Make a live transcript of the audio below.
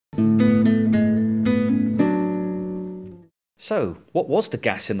So, what was the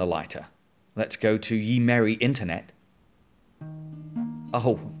gas in the lighter? Let's go to ye merry internet.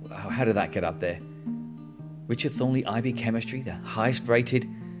 Oh, how did that get up there? Richard Thornley IB Chemistry, the highest rated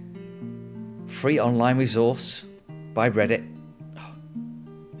free online resource by Reddit. Oh,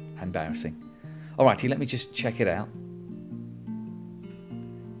 embarrassing. Alrighty, let me just check it out.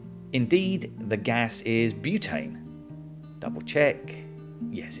 Indeed, the gas is butane. Double check.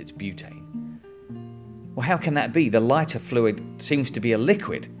 Yes, it's butane. Well, how can that be? The lighter fluid seems to be a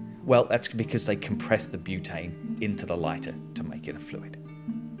liquid. Well, that's because they compressed the butane into the lighter to make it a fluid.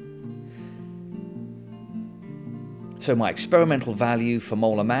 So my experimental value for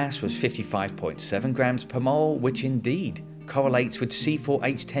molar mass was 55.7 grams per mole, which indeed correlates with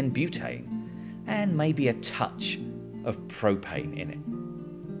C4H10 butane, and maybe a touch of propane in it.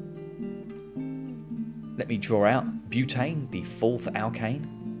 Let me draw out butane, the fourth alkane.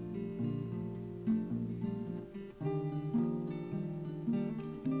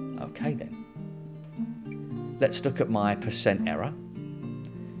 Okay then. Let's look at my percent error.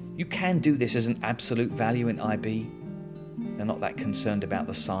 You can do this as an absolute value in IB. They're not that concerned about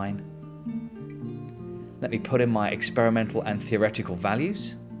the sign. Let me put in my experimental and theoretical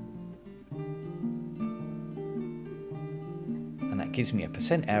values. And that gives me a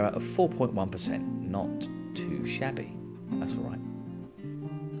percent error of 4.1%. Not too shabby. That's all right.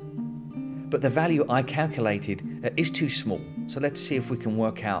 But the value I calculated is too small. So let's see if we can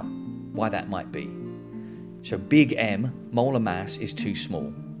work out why that might be. So big M, molar mass, is too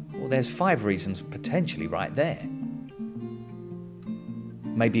small. Well, there's 5 reasons potentially right there.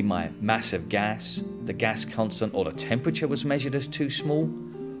 Maybe my mass of gas, the gas constant, or the temperature was measured as too small,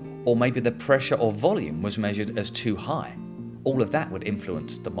 or maybe the pressure or volume was measured as too high. All of that would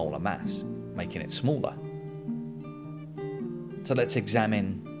influence the molar mass, making it smaller. So let's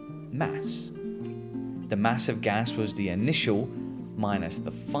examine mass. The mass of gas was the initial minus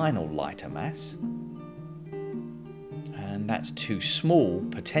the final lighter mass, and that's too small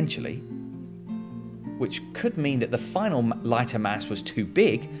potentially, which could mean that the final lighter mass was too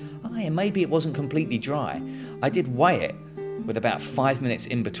big. And maybe it wasn't completely dry. I did weigh it with about 5 minutes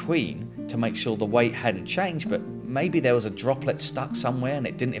in between to make sure the weight hadn't changed, but maybe there was a droplet stuck somewhere and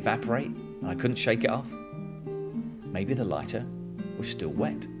it didn't evaporate and I couldn't shake it off. Maybe the lighter was still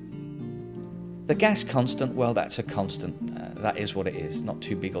wet. The gas constant, well, that's a constant. That is what it is, not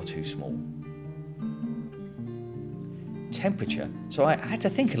too big or too small. Temperature. So I had to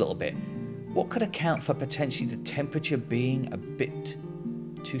think a little bit. What could account for potentially the temperature being a bit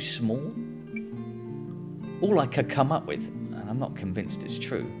too small? All I could come up with, and I'm not convinced it's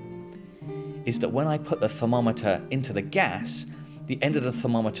true, is that when I put the thermometer into the gas, the end of the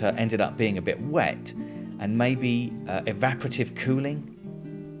thermometer ended up being a bit wet, and maybe evaporative cooling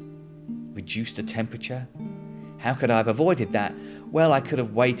reduced the temperature. How could I have avoided that? Well, I could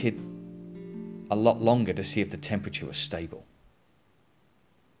have waited a lot longer to see if the temperature was stable.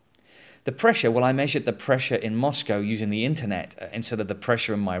 The pressure, well, I measured the pressure in Moscow using the internet instead of the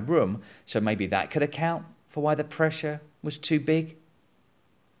pressure in my room, so maybe that could account for why the pressure was too big.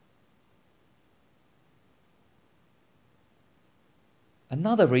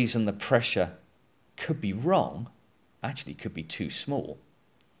 Another reason the pressure could be wrong, actually could be too small,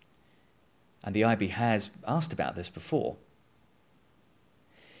 and the IB has asked about this before,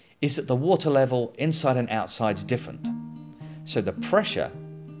 is that the water level inside and outside is different. So the pressure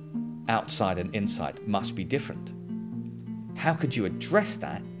outside and inside must be different. How could you address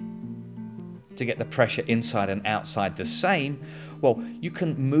that to get the pressure inside and outside the same? Well, you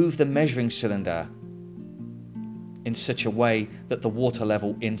can move the measuring cylinder in such a way that the water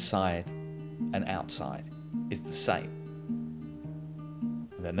level inside and outside is the same.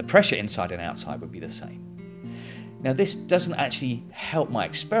 And then the pressure inside and outside would be the same. Now, this doesn't actually help my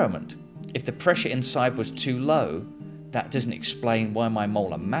experiment. If the pressure inside was too low, that doesn't explain why my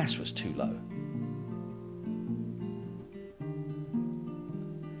molar mass was too low.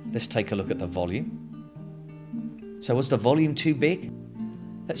 Let's take a look at the volume. So was the volume too big?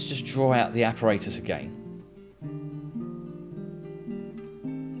 Let's just draw out the apparatus again.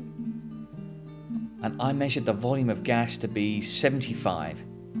 And I measured the volume of gas to be 75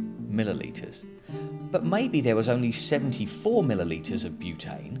 milliliters. But maybe there was only 74 milliliters of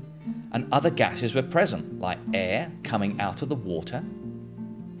butane, and other gases were present, like air coming out of the water,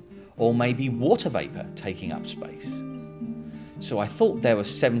 or maybe water vapor taking up space. So I thought there was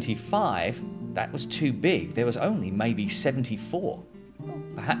 75, that was too big. There was only maybe 74.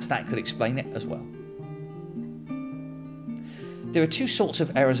 Perhaps that could explain it as well. There are 2 sorts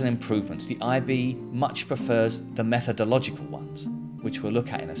of errors and improvements. The IB much prefers the methodological ones. which we'll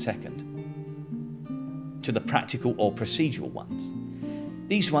look at in a second, to the practical or procedural ones.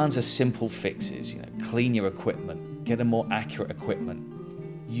 These ones are simple fixes, clean your equipment, get a more accurate equipment,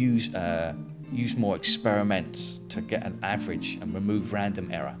 use more experiments to get an average and remove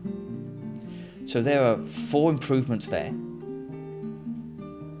random error. So there are 4 improvements there.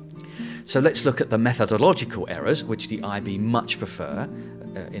 So let's look at the methodological errors, which the IB much prefer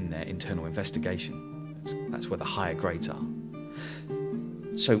in their internal investigation. That's where the higher grades are.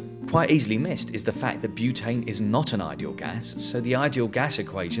 So quite easily missed is the fact that butane is not an ideal gas, so the ideal gas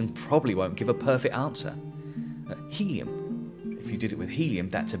equation probably won't give a perfect answer. Helium, if you did it with helium,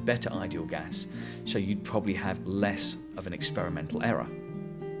 that's a better ideal gas, so you'd probably have less of an experimental error.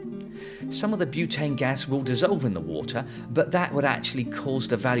 Some of the butane gas will dissolve in the water, but that would actually cause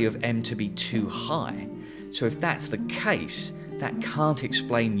the value of M to be too high. So if that's the case, that can't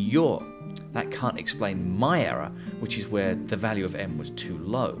explain my error, which is where the value of M was too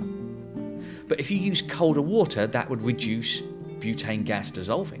low. But if you use colder water, that would reduce butane gas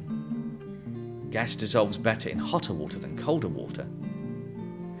dissolving. Gas dissolves better in hotter water than colder water.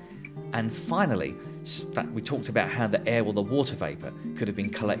 And finally, we talked about how the air or the water vapor could have been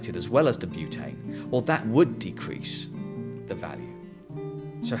collected as well as the butane. Well, that would decrease the value.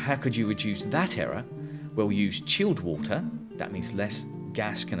 So how could you reduce that error? Well, use chilled water. That means less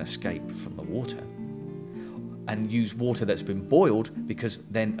gas can escape from the water. And use water that's been boiled, because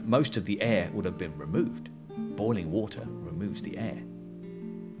then most of the air would have been removed. Boiling water removes the air.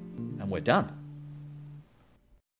 And we're done.